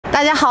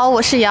大家好，我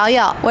是瑶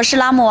瑶，我是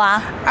拉姆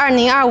娃。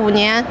2025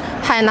年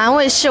海南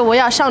卫视我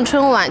要上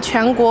春晚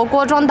全国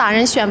锅庄达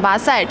人选拔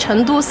赛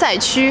成都赛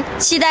区，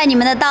期待你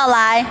们的到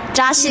来，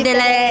扎西德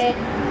嘞！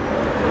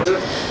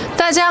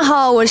大家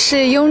好，我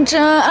是雍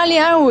真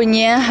，2025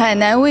年海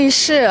南卫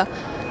视，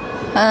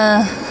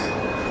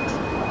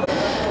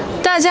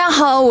大家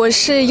好，我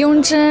是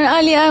雍真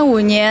，2025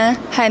年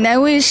海南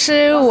卫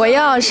视我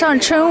要上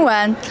春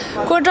晚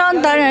锅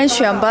庄达人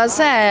选拔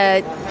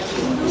赛。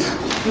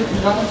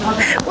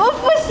我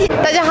不行。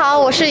大家好，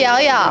我是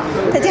瑶瑶。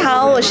大家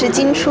好，我是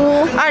金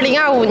初。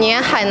2025年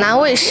海南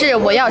卫视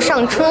我要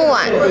上春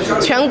晚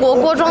全国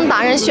锅庄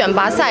达人选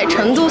拔赛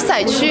成都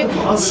赛区，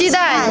期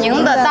待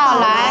您的到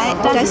来。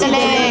扎西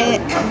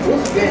嘞！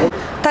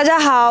大家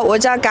好，我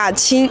叫嘎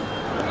青。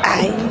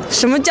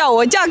什么叫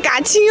我叫嘎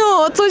青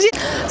哦？重新。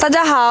大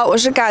家好，我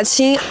是嘎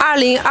青。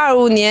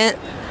2025年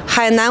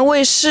海南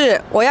卫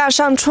视我要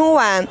上春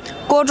晚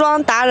锅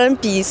庄达人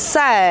比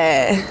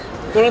赛。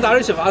锅庄达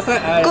人选拔赛，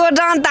锅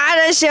庄达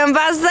人选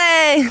拔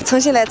赛，重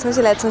新来。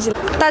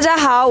大家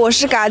好，我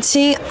是嘎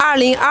青。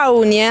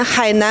2025年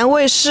海南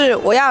卫视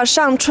我要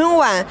上春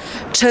晚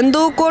成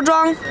都锅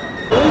庄。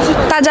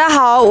大家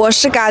好，我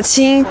是嘎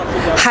青。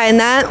海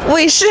南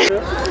卫视。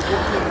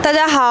大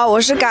家好，我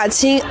是嘎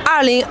青。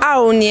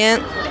2025年。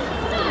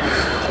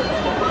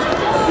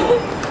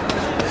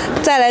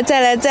再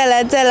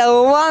来，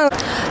我忘了。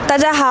大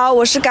家好，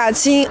我是嘎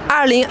青。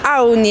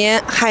2025年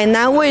海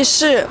南卫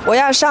视我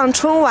要上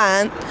春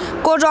晚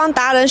锅庄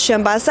达人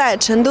选拔赛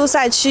成都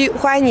赛区，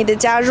欢迎你的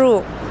加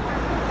入。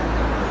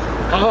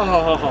好，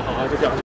就这样。